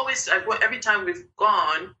 They always, like, every time we've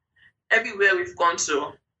gone, everywhere we've gone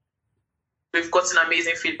to, we've gotten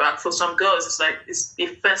amazing feedback. For some girls, it's like it's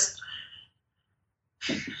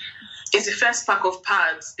the first pack of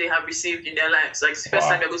pads they have received in their lives. Like it's the first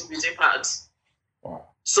time they're going to be using pads. Wow.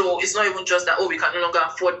 So it's not even just that, we can no longer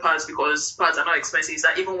afford pads because pads are not expensive. It's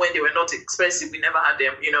that even when they were not expensive, we never had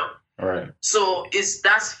them, Right. So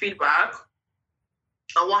that's feedback.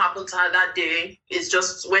 And what happened to her that day is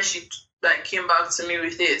just when she came back to me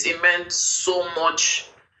with it meant so much.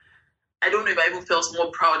 I don't know if I even felt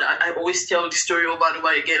more proud. I always tell the story over and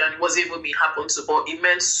over again, and it wasn't even me happen to, but it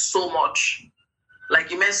meant so much.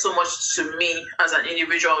 Like, it meant so much to me as an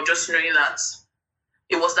individual, just knowing that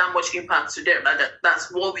it was that much impact to them.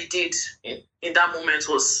 That's what we did in that moment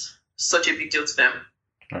was such a big deal to them.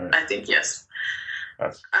 Right. I think, yes.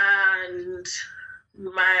 And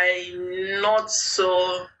my not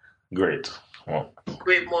so great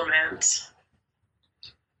moment.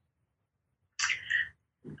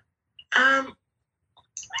 I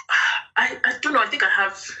don't know. I think I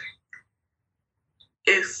have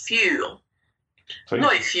a few. Please.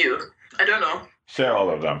 Not a few. I don't know. Share all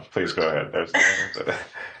of them. Please go ahead.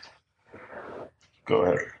 Go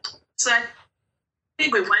ahead. So I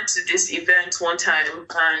think we went to this event one time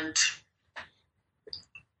and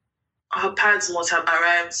our pads must have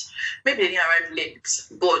arrived. Maybe they didn't arrive late,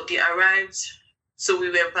 but they arrived. So we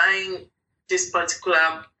were buying this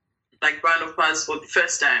particular brand of pads for the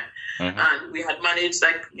first time. Mm-hmm. And we had managed,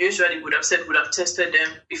 usually we would have tested them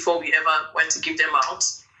before we ever went to give them out.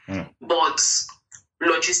 But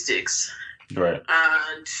logistics. Right.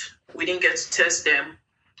 And we didn't get to test them.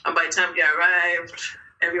 And by the time they arrived,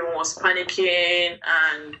 everyone was panicking,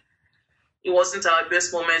 and it wasn't our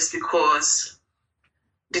best moments because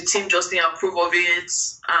the team just didn't approve of it,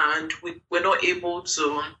 and we were not able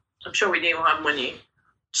to, I'm sure we didn't even have money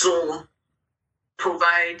to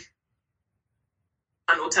provide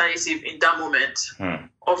an alternative in that moment.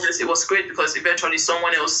 Obviously, it was great because eventually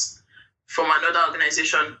someone else from another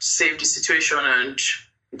organization saved the situation and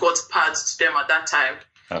got pads to them at that time.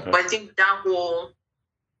 Okay. But I think that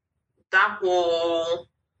whole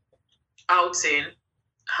outing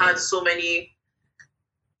had so many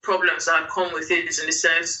problems that had come with it in the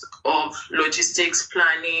sense of logistics,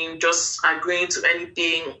 planning, just agreeing to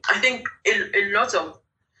anything. I think a lot of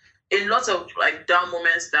down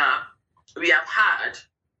moments that we have had,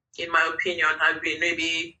 in my opinion, have been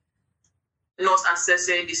maybe not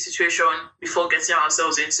assessing the situation before getting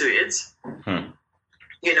ourselves into it.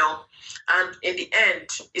 And in the end,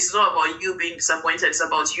 it's not about you being disappointed, it's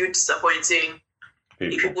about you disappointing the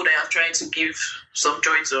people that are trying to give some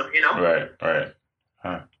joy to, Right.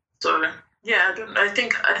 Huh. So yeah, I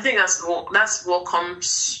think that's what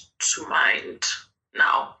comes to mind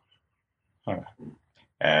now. Huh.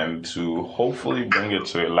 And to hopefully bring it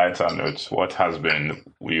to a lighter note, what has been,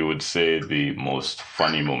 we would say, the most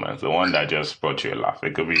funny moment, the one that just brought you a laugh?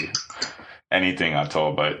 It could be anything at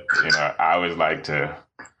all, but I always like to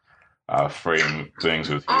frame things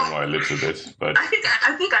with humor a little bit. But I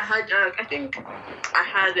think I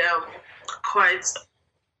had quite.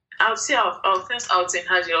 I would say our first outing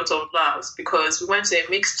had a lot of laughs because we went to a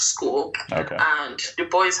mixed school, and the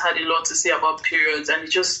boys had a lot to say about periods, and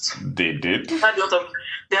they did. They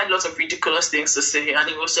had lots of ridiculous things to say, and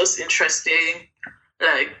it was just interesting,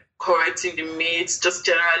 correcting the mates, just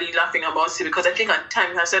generally laughing about it, because I think at the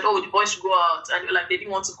time I said, the boys should go out, and they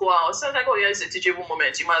didn't want to go out. So I was like, yeah, it's a teachable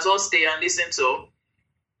moment. You might as well stay and listen to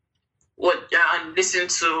what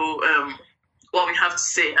we have to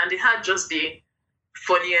say. And they had just the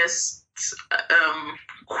funniest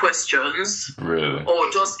questions. Really? Or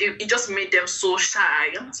it just made them so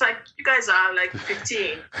shy. And it's like, you guys are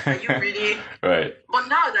 15. Are you really? Right. But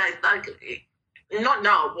now that not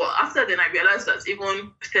now, but after then I realized that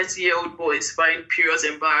even 30-year-old boys find periods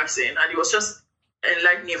embarrassing, and it was just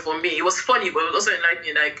enlightening for me. It was funny, but it was also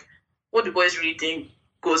enlightening. What the boys really think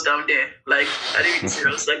goes down there. Are they really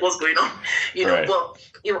serious? What's going on? Right. But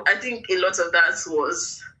I think a lot of that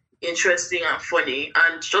was interesting and funny,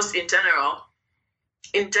 and just in general,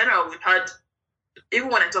 we've had, even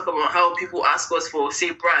when I talk about how people ask us for,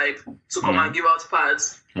 say, bribe to come and give out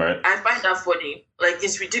pads, right? I find that funny.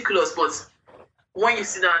 It's ridiculous, but when you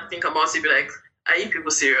sit down and think about it, be like, are you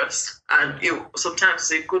people serious? And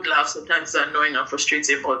sometimes it's a good laugh, sometimes it's annoying and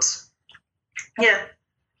frustrating, but yeah.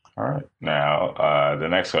 All right. Now, the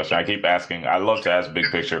next question, I keep asking, I love to ask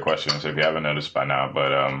big picture questions if you haven't noticed by now,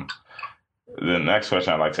 but the next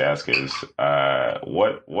question I'd like to ask is,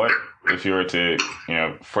 what if you were to,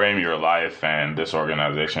 frame your life and this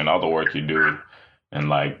organization, all the work you do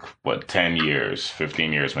in 10 years,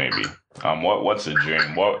 15 years maybe, What's a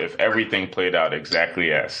dream? Well, if everything played out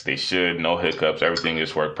exactly as they should, no hiccups, everything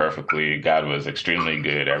just worked perfectly. God was extremely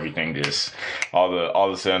good. Everything just all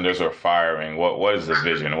the cylinders were firing. What is the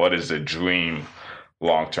vision? What is the dream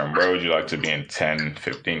long term? Where would you like to be in 10,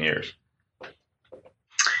 15 years?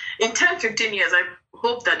 In 10, 15 years, I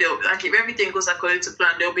hope that like if everything goes according to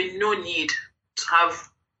plan, there'll be no need to have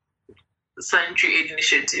sanitary aid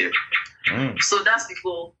initiative. So that's the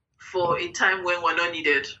goal for a time when we're not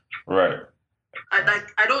needed. Right. I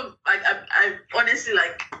honestly,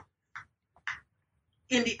 like,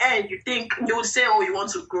 in the end, you would say, oh, you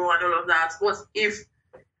want to grow and all of that. But if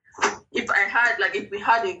we had like,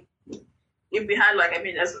 I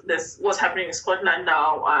mean, there's what's happening in Scotland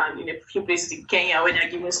now and in a few places in Kenya where they're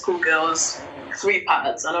giving schoolgirls free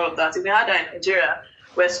pads and all of that. If we had that in Nigeria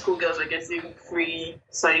where schoolgirls were getting free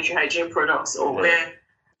sanitary hygiene products, or where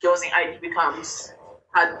girls in IDP camps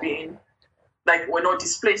had been, like, were not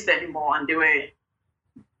displaced anymore and they were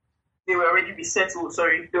already resettled.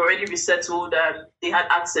 And they had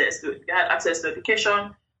access to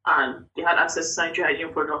education and they had access to sanitary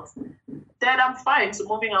hygiene products. Then I'm fine. So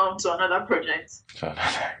moving on to another project.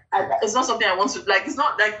 It's not something I want to, like, it's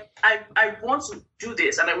not like I want to do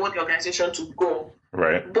this and I want the organization to go.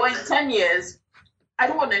 Right. But in 10 years, I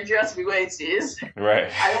don't want Nigeria to be where it is.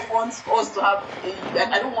 Right. I don't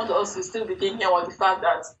want us to still be thinking about the fact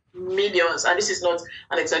that millions, and this is not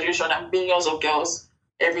an exaggeration, and millions of girls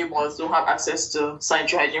every month don't have access to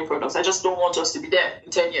sanitary hygiene products. I just don't want us to be there in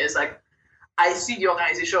 10 years. Like, I see the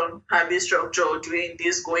organization having structure, doing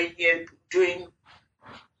this, going here, doing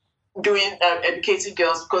educating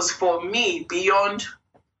girls. Because for me, beyond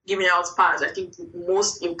giving out pads, I think the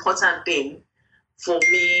most important thing for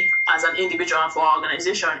me as an individual and for our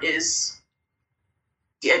organization is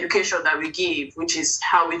the education that we give, which is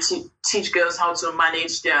how we teach girls how to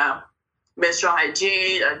manage their menstrual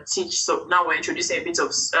hygiene and teach. So now we're introducing a bit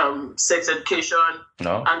of sex education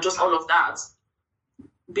and just all of that.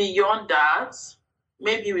 Beyond that,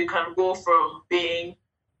 maybe we can go from being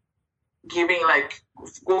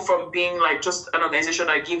just an organization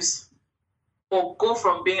that gives, or go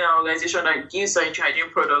from being an organization that gives sanitary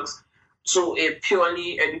hygiene products to a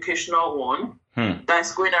purely educational one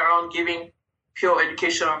that's going around giving pure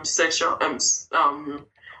education on sex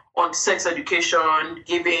education,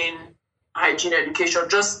 giving hygiene education,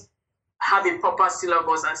 just have a proper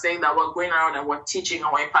syllabus and saying that we're going around and we're teaching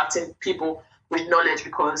and we're impacting people with knowledge,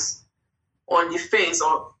 because on the face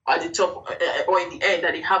or at the top or in the end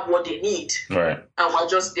that they have what they need. Right. And we're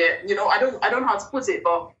just there. I don't know how to put it,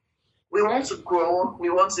 but we want to grow, we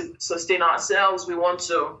want to sustain ourselves, we want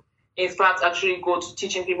to, in fact, actually go to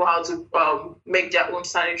teaching people how to make their own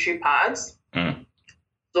sanitary pads.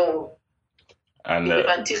 So if you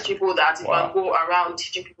can teach people that, if you can go around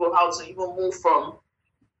teaching people how to even move from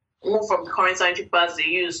the current sanitary pads they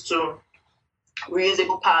use to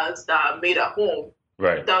reusable pads that are made at home,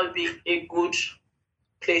 right, that would be a good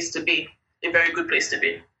place to be, a very good place to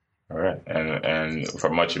be. All right, and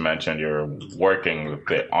from what you mentioned, you're working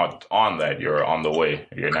on that. You're on the way.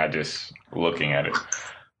 You're not just looking at it.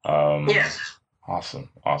 Yes. Awesome.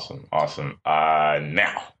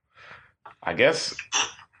 Now, I guess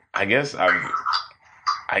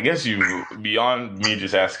you, beyond me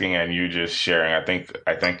just asking and you just sharing, I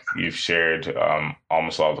think you've shared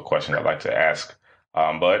almost all the questions I'd like to ask.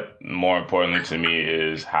 But more importantly to me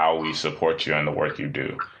is how we support you in the work you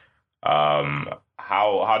do.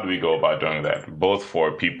 How do we go about doing that? Both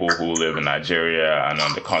for people who live in Nigeria and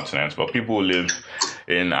on the continent, but people who live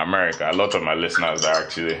in America. A lot of my listeners are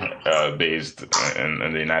actually based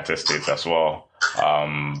in the United States as well.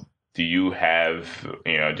 Do you have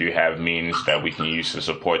means that we can use to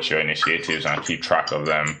support your initiatives and keep track of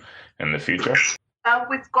them in the future?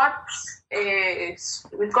 We've got a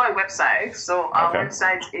website. So our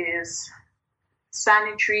website is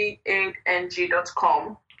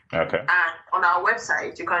sanitaryaidng.com. Okay. And on our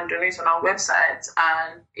website, you can donate on our website.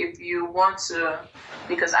 And if you want to,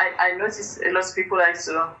 because I notice a lot of people like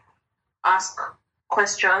to ask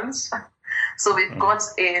questions. So we've got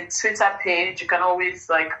a Twitter page. You can always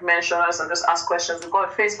mention us and just ask questions. We've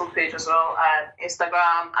got a Facebook page as well, and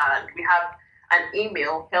Instagram, and we have an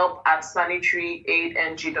email,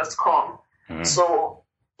 help@sanitaryaidng.com. So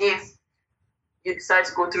if you decide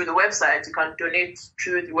to go through the website, you can donate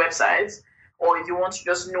through the website. Or if you want to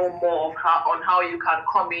just know more on how you can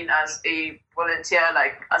come in as a volunteer,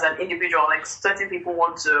 as an individual, certain people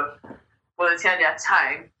want to volunteer their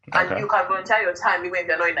time. And you can volunteer your time even if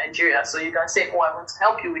you're not in Nigeria. So you can say, I want to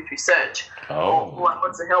help you with research. Or I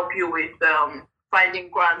want to help you with finding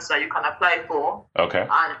grants that you can apply for. Okay.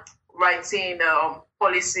 And writing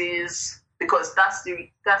policies, because that's the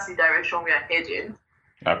direction we are heading.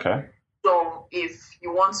 Okay. So if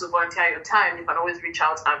you want to volunteer your time, you can always reach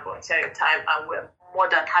out and volunteer your time, and we're more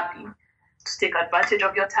than happy to take advantage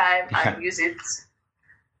of your time and use it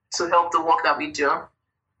to help the work that we do.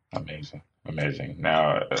 Amazing. Amazing.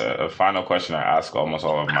 Now, a final question I ask almost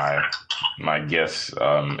all of my guests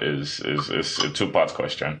is a two-part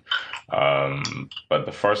question. But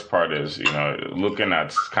the first part is, looking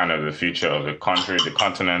at kind of the future of the country, the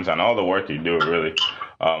continent, and all the work you do, really,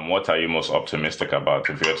 what are you most optimistic about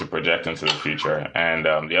if you're to project into the future? And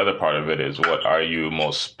the other part of it is, what are you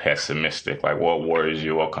most pessimistic? Like, what worries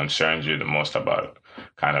you, what concerns you the most about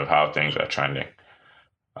kind of how things are trending?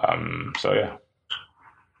 So, yeah.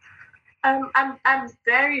 I'm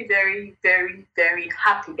very, very, very, very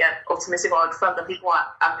happy and optimistic about the fact that people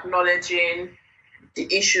are acknowledging the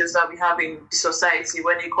issues that we have in the society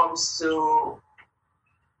when it comes to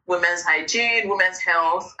women's hygiene, women's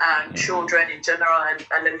health, and children in general, and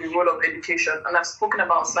then the role of education. And I've spoken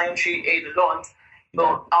about sanitary aid a lot,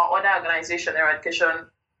 but our other organization, Eradication,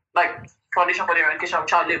 like Foundation for the Eradication of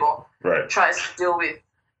Child Labor, tries to deal with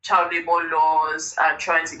child labor laws and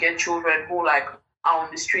trying to get children who are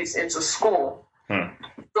on the streets into school.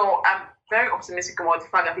 So I'm very optimistic about the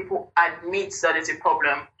fact that people admit that it's a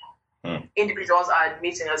problem. Individuals are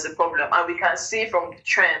admitting it's a problem, and we can see from the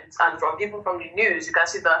trends and from even from the news, you can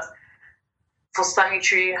see that for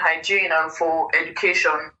sanitary hygiene and for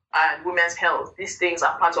education and women's health, these things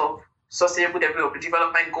are part of sustainable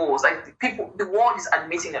development goals. Like the world is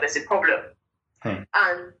admitting that there's a problem,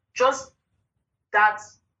 and just that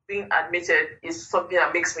being admitted is something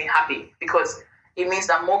that makes me happy, because it means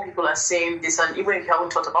that more people are saying this, and even if you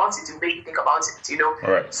haven't thought about it, it makes you think about it,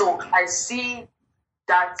 Right. So I see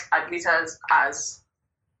that admittance as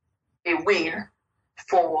a win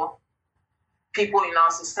for people in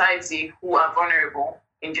our society who are vulnerable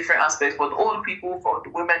in different aspects, for the old people, for the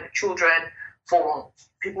women, the children, for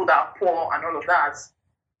people that are poor and all of that.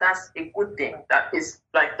 That's a good thing. That is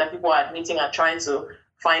that people are admitting and trying to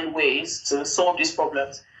find ways to solve these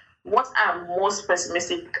problems. What I'm most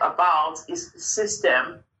pessimistic about is the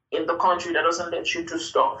system in the country that doesn't let you do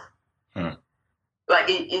stuff.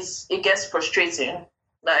 It gets frustrating.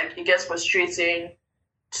 It gets frustrating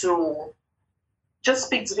to just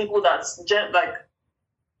speak to people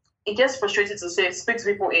it gets frustrating to speak to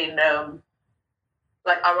people in around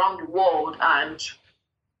the world, and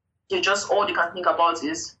all they can think about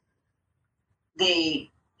is the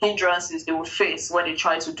hindrances they would face when they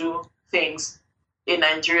try to do things in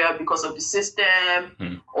Nigeria because of the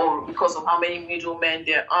system, or because of how many middlemen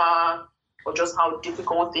there are, or just how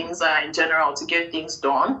difficult things are in general to get things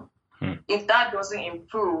done. If that doesn't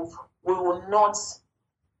improve, we will not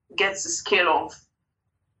get the scale of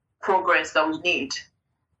progress that we need.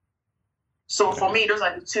 So for me, those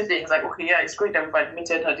are the two things. It's great that we've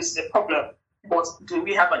admitted that this is a problem, but do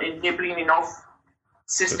we have an enabling enough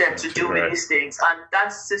system to deal with these things? And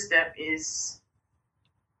that system is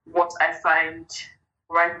what I find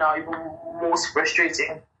right now even most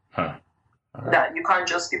frustrating. That you can't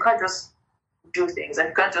just do things, and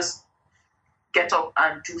you can't just get up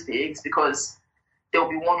and do things because there'll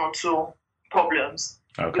be one or two problems.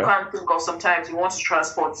 You can't think of, sometimes you want to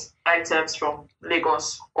transport items from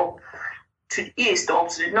Lagos up to the east or up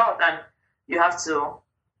to the north, and you have to,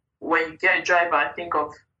 when you get a driver, think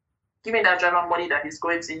of giving that driver money that he's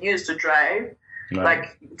going to use to drive,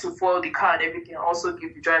 to fuel the car and everything. Also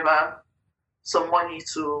give the driver some money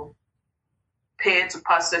to pay to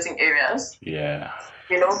pass certain areas. Yeah.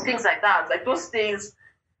 Things like that. Those things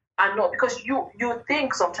are not, because you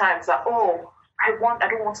think sometimes that, I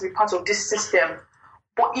don't want to be part of this system,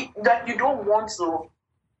 but you don't want to.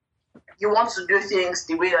 You want to do things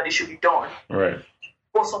the way that it should be done. Right.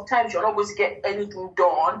 But sometimes you're not going to get anything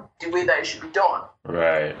done the way that it should be done.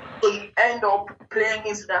 Right. So you end up playing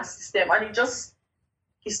into that system, and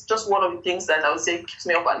it's just one of the things that I would say keeps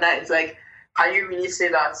me up at night. It's can you really say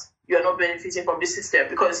that you're not benefiting from this system?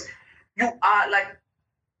 Because you are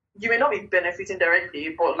you may not be benefiting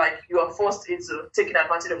directly, but you are forced into taking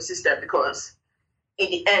advantage of the system, because in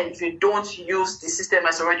the end, if you don't use the system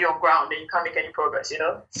that's already on ground, then you can't make any progress,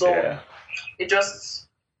 So it just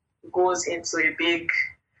goes into a big,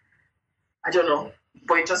 I don't know,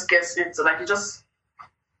 but it just gets into, it just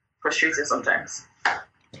frustrating sometimes.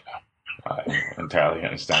 I entirely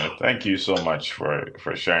understand it. Thank you so much for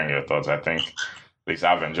sharing your thoughts. I think at least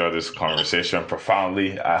I've enjoyed this conversation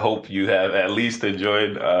profoundly. I hope you have at least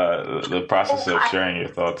enjoyed the process of sharing your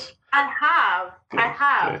thoughts. I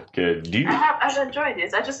have. Good. Do you I've enjoyed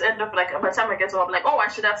this. I just end up like by the time I get home, I'm like, oh, I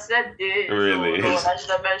should have said this. really? No, I should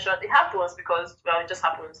have mentioned. It happens because it just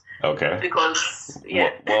happens. Okay. Because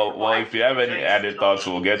yeah. Well, if you have any added thoughts,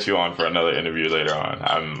 we'll get you on for another interview later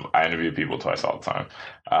on. I interview people twice all the time,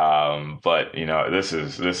 but this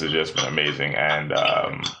is just been amazing. And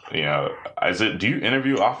do you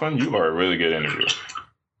interview often? You are a really good interviewer.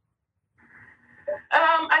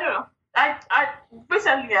 I don't know. I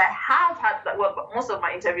recently I have had most of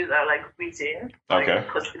my interviews are like written. Okay.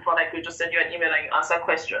 Because before I could just send you an email and you answer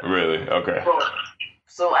questions. Really? Okay. But,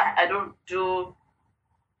 so I don't do.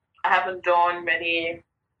 I haven't done many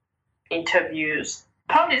interviews.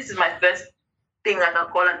 Probably this is my first thing I can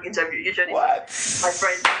call an interview. Usually, what? My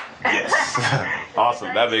friend. Yes.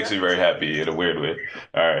 Awesome. That makes me very happy in a weird way.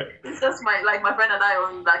 All right. It's just my friend and I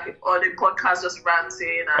on the podcast just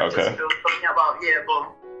ranting and just talking about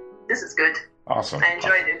but this is good. Awesome. I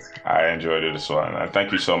enjoyed it. I enjoyed it as well. And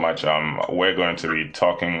thank you so much. We're going to be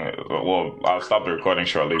talking. Well, I'll stop the recording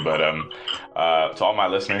shortly, but to all my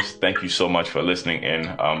listeners, thank you so much for listening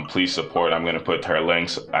in. Please support. I'm going to put her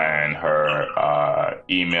links and her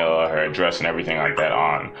email, her address, and everything like that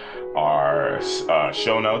on our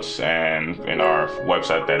show notes and in our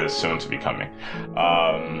website that is soon to be coming.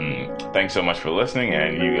 Thanks so much for listening,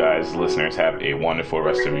 and you guys, listeners, have a wonderful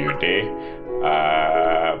rest of your day.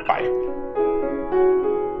 Bye.